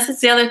are. And this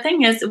is the other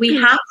thing, is we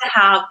have to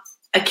have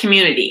a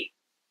community.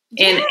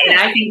 And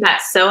I think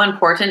that's so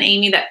important,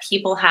 Amy, that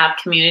people have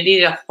community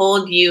to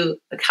hold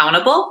you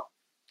accountable.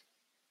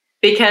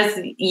 because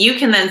you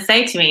can then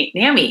say to me,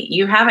 Naomi,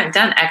 you haven't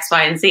done X,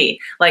 Y, and Z.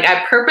 Like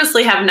I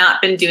purposely have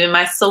not been doing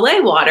my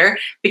Soleil water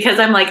because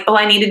I'm like, oh,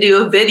 I need to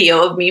do a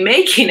video of me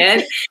making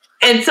it.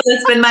 And so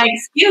it's been my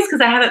excuse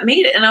because I haven't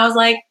made it. And I was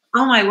like,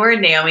 oh my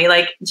word, Naomi,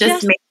 like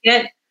just make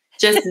it,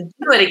 just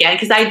do it again.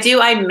 Because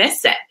I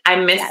miss it. I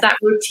miss that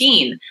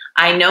routine.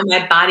 I know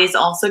my body's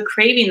also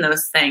craving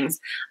those things.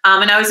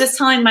 And I was just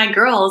telling my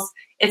girls,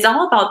 it's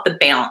all about the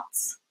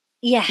balance.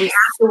 Yes. We have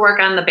to work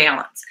on the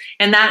balance.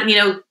 And that,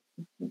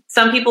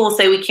 some people will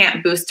say we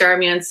can't boost our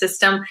immune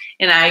system.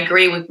 And I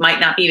agree, we might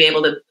not be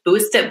able to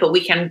boost it, but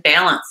we can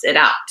balance it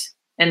out.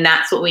 And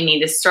that's what we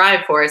need to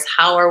strive for, is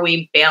how are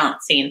we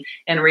balancing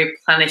and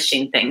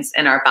replenishing things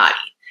in our body?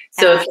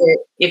 So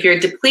if you're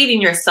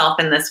depleting yourself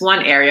in this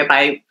one area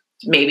by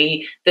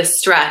maybe the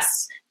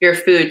stress, your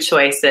food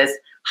choices,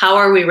 how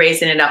are we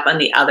raising it up on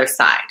the other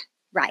side?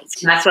 Right.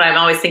 And that's what I'm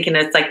always thinking.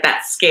 It's like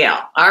that scale.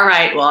 All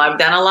right, well, I've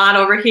done a lot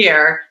over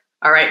here.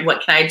 All right,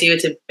 what can I do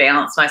to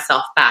balance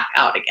myself back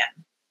out again?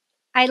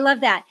 I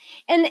love that.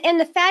 And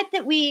the fact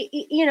that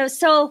we,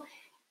 so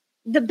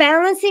the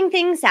balancing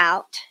things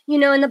out,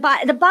 and the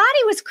body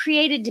was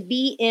created to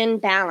be in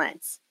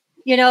balance.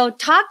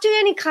 Talk to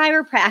any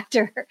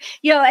chiropractor,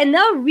 and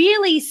they'll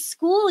really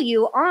school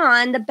you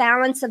on the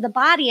balance of the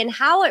body and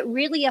how it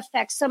really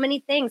affects so many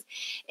things.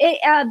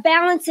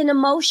 Balance in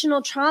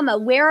emotional trauma.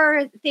 Where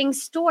are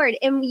things stored?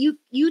 And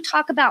you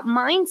talk about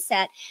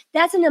mindset.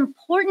 That's an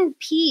important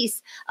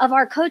piece of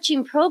our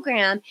coaching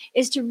program,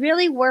 is to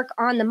really work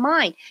on the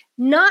mind.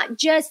 Not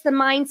just the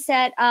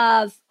mindset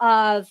of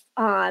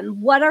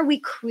what are we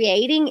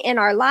creating in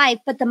our life,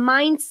 but the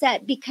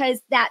mindset,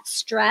 because that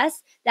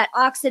stress, that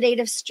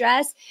oxidative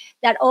stress,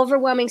 that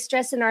overwhelming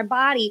stress in our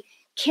body,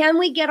 can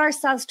we get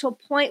ourselves to a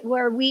point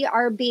where we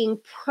are being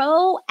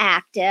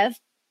proactive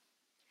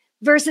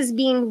versus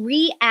being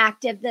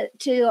reactive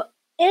to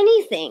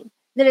anything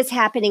that is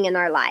happening in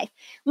our life?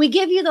 We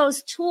give you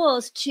those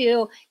tools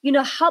to,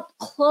 help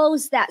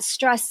close that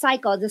stress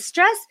cycle. The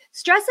stress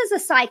is a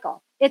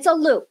cycle. It's a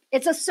loop.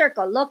 It's a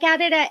circle. Look at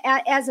it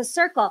as a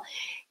circle.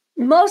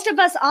 Most of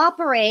us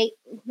operate,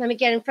 let me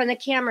get in front of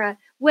the camera,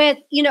 with,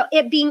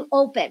 it being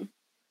open.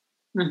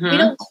 Mm-hmm. We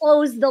don't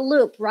close the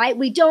loop, right?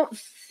 We don't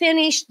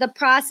finish the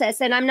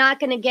process. And I'm not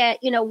going to get,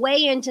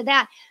 way into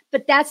that.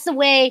 But that's the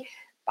way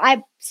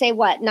I say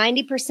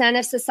 90%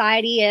 of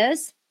society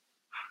is.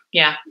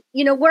 Yeah.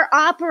 We're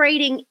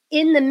operating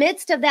in the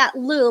midst of that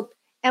loop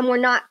and we're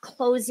not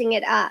closing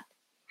it up.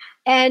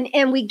 And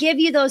we give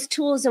you those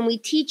tools and we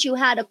teach you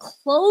how to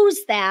close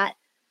that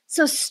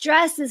so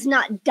stress is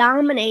not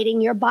dominating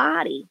your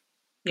body.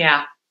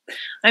 Yeah.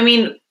 I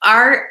mean,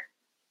 our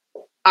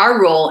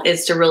role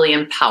is to really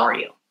empower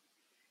you.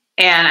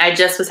 And I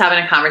just was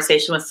having a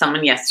conversation with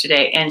someone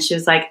yesterday, and she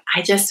was like,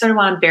 I just sort of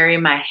want to bury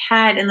my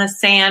head in the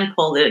sand,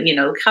 pull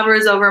the,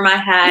 covers over my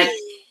head.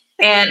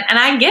 And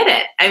I get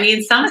it. I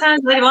mean,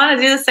 sometimes I want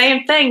to do the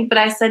same thing, but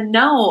I said,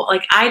 no,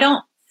 like I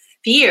don't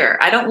fear.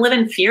 I don't live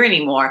in fear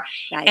anymore.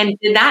 Right. And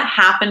did that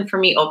happen for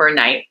me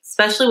overnight,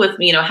 especially with,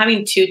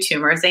 having 2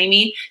 tumors,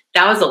 Amy?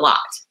 That was a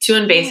lot, 2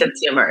 invasive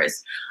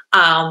tumors.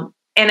 And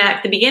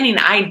at the beginning,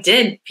 I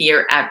did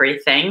fear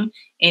everything,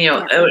 and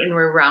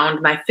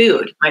around my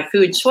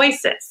food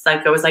choices.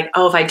 Like I was like,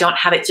 oh, if I don't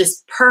have it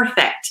just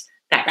perfect,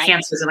 that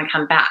cancer is going to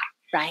come back.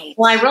 Right.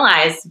 Well, I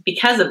realized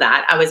because of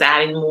that, I was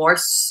adding more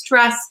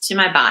stress to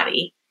my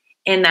body,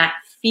 and that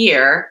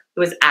fear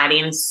was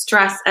adding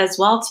stress as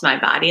well to my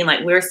body. And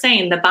like we were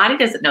saying, the body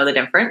doesn't know the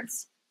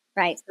difference.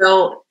 Right.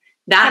 So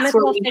that's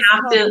where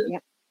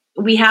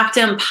we have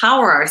to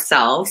empower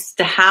ourselves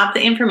to have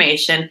the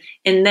information,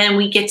 and then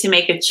we get to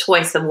make a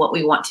choice of what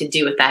we want to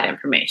do with that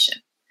information.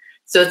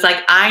 So it's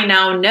like, I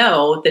now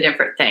know the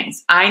different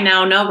things. I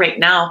now know right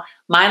now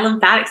my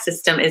lymphatic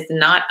system is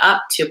not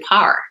up to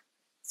par.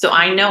 So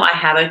I know I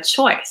have a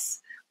choice.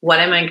 What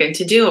am I going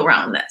to do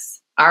around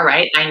this? All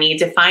right, I need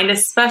to find a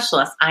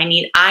specialist. I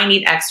need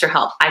extra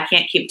help. I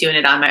can't keep doing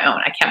it on my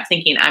own. I kept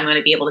thinking I'm going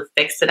to be able to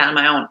fix it on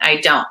my own. I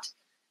don't.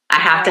 I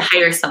have to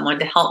hire someone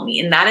to help me.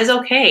 And that is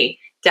okay,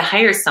 to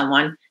hire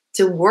someone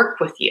to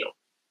work with you.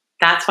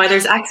 That's why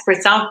there's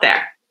experts out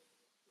there.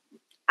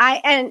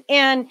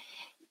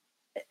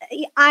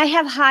 I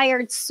have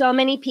hired so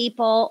many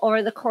people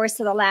over the course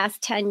of the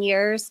last 10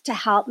 years to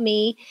help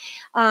me.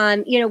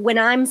 When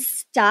I'm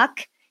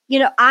stuck,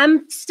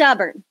 I'm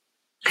stubborn.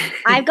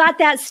 I've got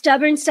that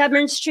stubborn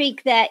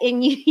streak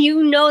and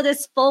you know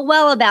this full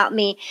well about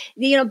me.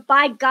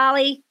 By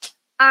golly,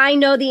 I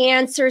know the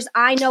answers.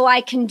 I know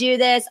I can do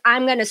this.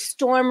 I'm going to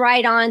storm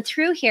right on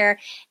through here.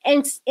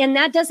 And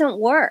that doesn't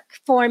work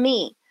for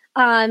me.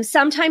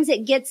 Sometimes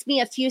it gets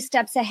me a few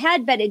steps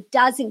ahead, but it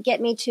doesn't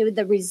get me to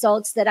the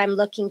results that I'm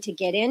looking to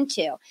get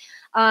into.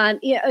 So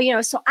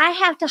I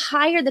have to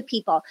hire the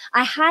people.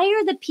 I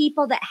hire the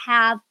people that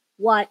have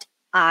what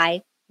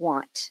I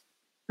want.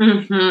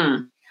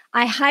 Mm-hmm.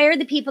 I hire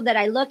the people that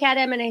I look at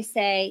them and I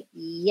say,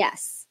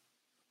 yes,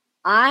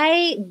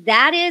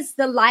 that is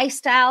the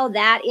lifestyle.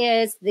 That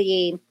is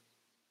the,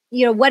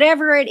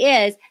 whatever it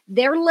is,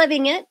 they're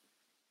living it.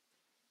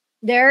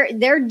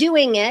 They're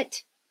doing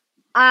it.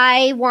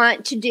 I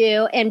want to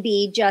do and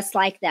be just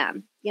like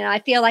them. I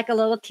feel like a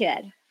little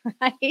kid,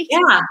 right?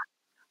 Yeah.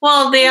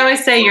 Well, they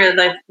always say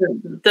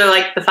they're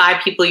like the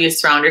 5 people you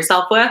surround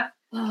yourself with.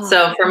 Oh.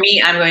 So for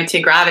me, I'm going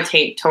to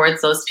gravitate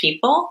towards those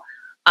people.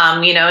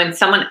 And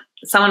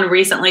someone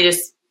recently,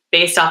 just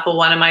based off of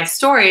one of my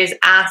stories,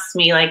 asked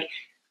me, like,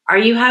 are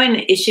you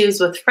having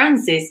issues with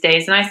friends these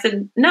days? And I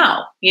said,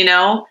 no.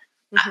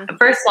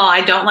 First of all,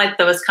 I don't let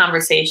those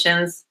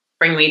conversations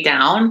bring me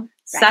down. Right.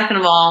 Second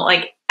of all,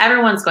 like,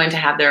 everyone's going to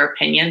have their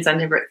opinions on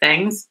different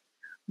things.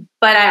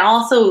 But I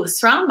also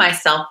surround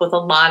myself with a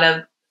lot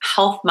of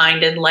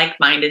health-minded,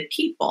 like-minded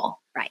people.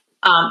 Right.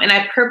 And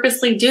I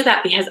purposely do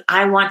that because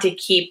I want to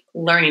keep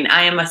learning.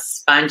 I am a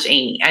sponge,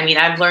 Amy. I mean,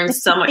 I've learned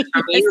so much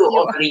from you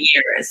over the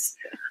years.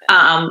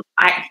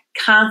 I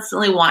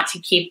constantly want to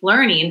keep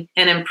learning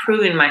and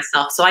improving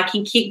myself so I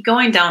can keep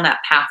going down that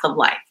path of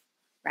life.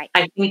 Right.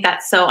 I think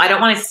that's so. I don't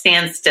want to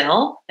stand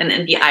still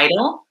and be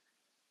idle.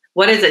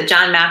 What is it?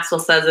 John Maxwell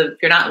says, if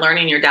you're not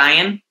learning, you're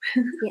dying.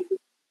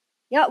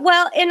 Yeah,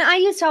 well, and I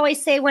used to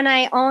always say when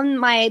I own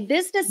my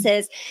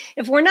businesses,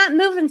 if we're not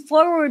moving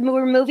forward,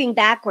 we're moving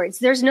backwards.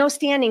 There's no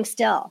standing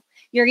still.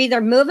 You're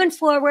either moving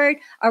forward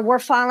or we're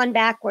falling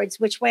backwards.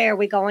 Which way are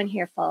we going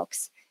here,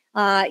 folks?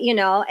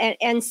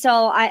 And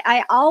so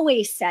I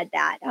always said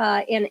that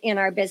in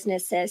our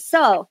businesses.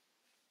 So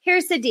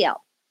here's the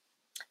deal.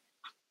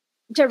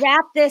 To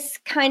wrap this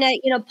kind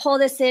of, pull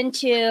this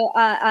into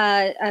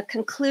a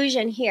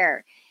conclusion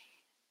here.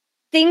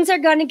 Things are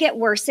going to get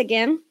worse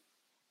again.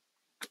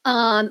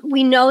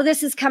 We know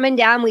this is coming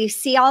down. We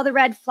see all the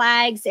red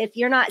flags. If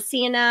you're not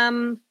seeing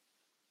them,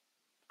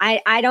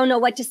 I don't know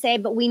what to say,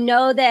 but we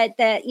know that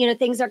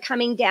things are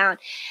coming down.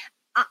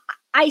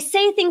 I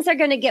say things are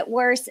going to get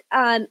worse.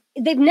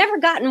 They've never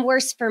gotten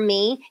worse for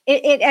me.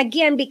 It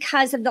again,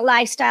 because of the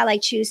lifestyle I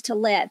choose to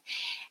live.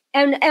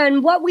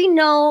 And what we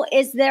know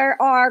is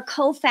there are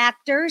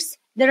cofactors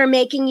that are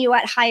making you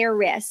at higher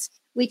risk.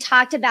 We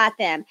talked about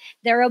them.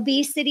 They're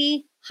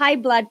obesity, high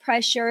blood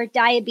pressure,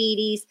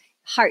 diabetes,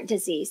 heart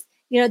disease.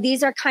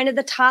 These are kind of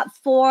the top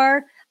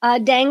 4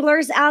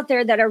 danglers out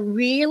there that are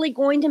really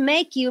going to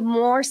make you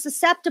more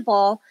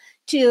susceptible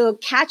to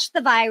catch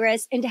the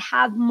virus and to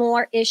have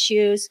more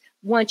issues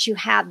once you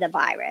have the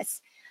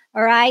virus.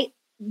 All right.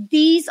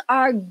 These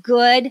are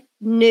good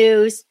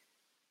news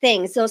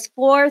things. Those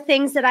 4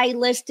 things that I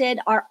listed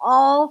are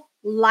all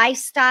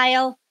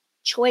lifestyle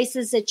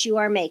choices that you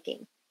are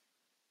making.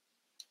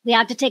 We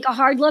have to take a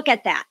hard look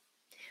at that.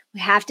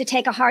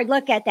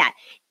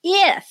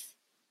 If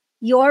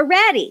you're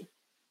ready,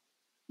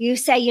 you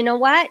say, you know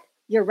what?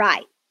 You're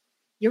right.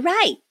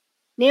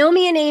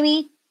 Naomi and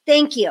Amy,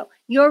 thank you.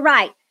 You're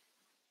right.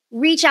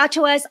 Reach out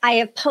to us. I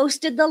have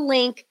posted the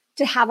link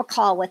to have a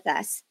call with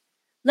us.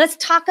 Let's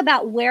talk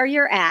about where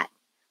you're at.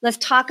 Let's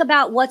talk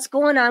about what's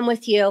going on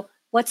with you,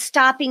 what's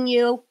stopping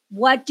you,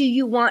 what do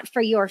you want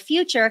for your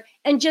future,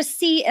 and just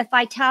see if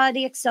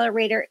Vitality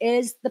Accelerator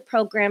is the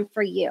program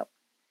for you.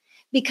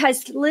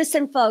 Because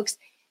listen, folks,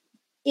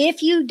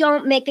 if you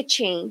don't make a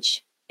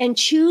change and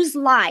choose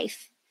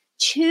life,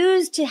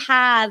 choose to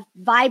have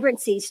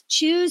vibrancies,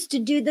 choose to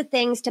do the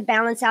things to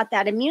balance out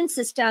that immune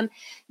system,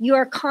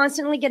 you're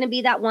constantly going to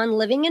be that one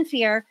living in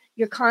fear.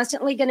 You're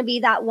constantly going to be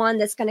that one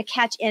that's going to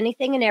catch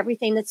anything and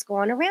everything that's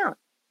going around.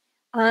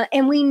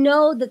 And we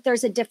know that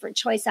there's a different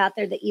choice out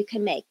there that you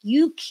can make.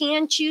 You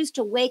can choose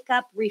to wake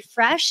up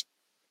refreshed,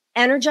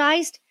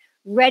 energized,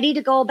 ready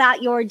to go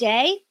about your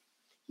day,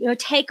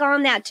 take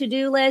on that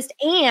to-do list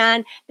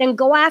and then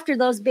go after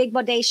those big,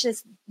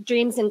 bodacious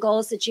dreams and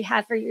goals that you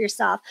have for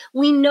yourself.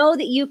 We know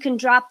that you can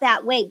drop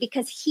that weight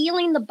because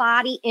healing the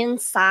body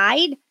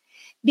inside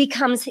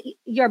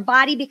your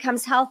body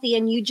becomes healthy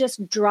and you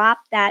just drop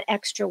that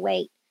extra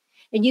weight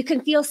and you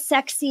can feel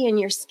sexy in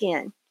your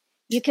skin.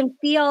 You can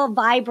feel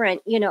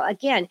vibrant,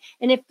 again.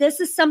 And if this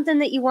is something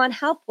that you want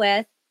help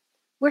with,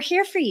 we're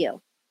here for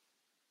you.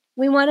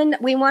 We want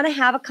to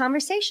have a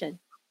conversation.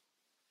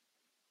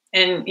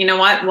 And you know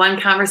what? One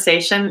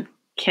conversation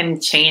can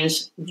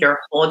change your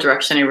whole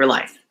direction of your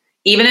life.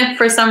 Even if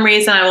for some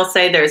reason I will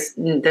say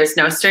there's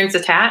no strings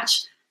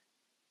attached,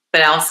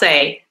 but I'll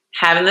say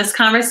having this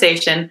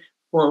conversation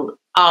will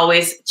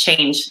always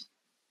change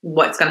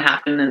what's going to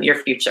happen in your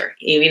future.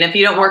 Even if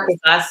you don't work with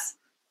us,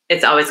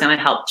 it's always going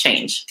to help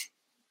change.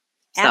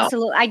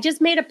 Absolutely. I just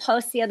made a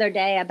post the other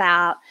day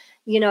about,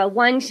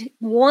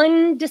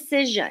 one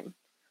decision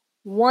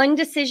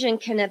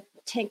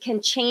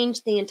can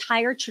change the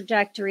entire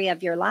trajectory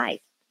of your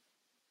life.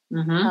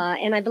 Mm-hmm.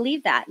 And I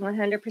believe that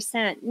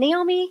 100%.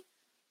 Naomi,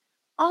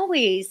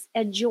 always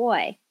a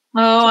joy.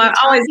 Oh, I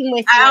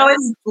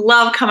always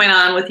love coming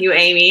on with you,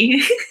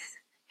 Amy.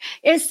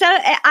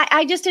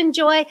 I just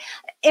enjoy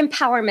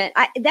empowerment.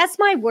 That's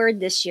my word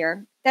this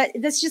year.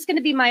 That's just going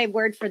to be my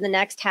word for the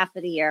next half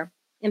of the year.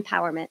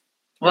 Empowerment.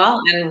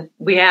 Well, and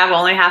we have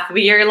only half of a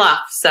year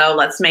left, so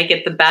let's make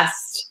it the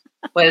best.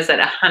 What is it,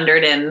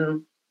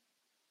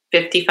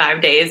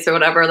 155 days or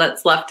whatever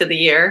that's left of the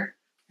year?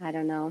 I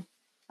don't know.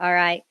 All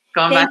right.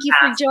 Thank you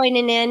for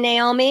joining in,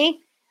 Naomi.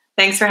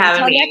 Thanks for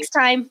having me. Until next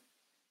time.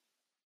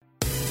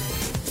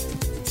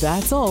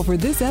 That's all for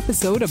this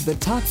episode of The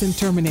Toxin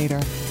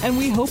Terminator, and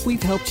we hope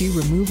we've helped you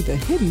remove the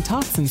hidden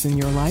toxins in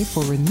your life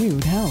for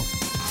renewed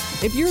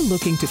health. If you're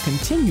looking to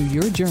continue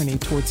your journey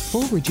towards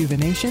full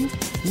rejuvenation,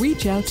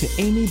 reach out to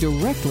Amy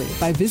directly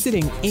by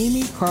visiting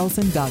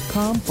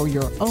amycarlson.com for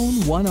your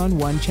own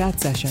one-on-one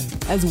chat session,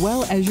 as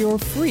well as your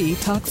free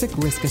toxic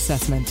risk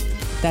assessment.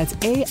 That's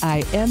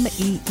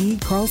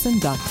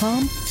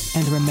AIMEEcarlson.com.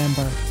 And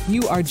remember,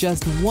 you are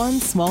just one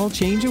small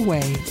change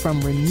away from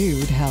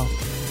renewed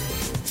health.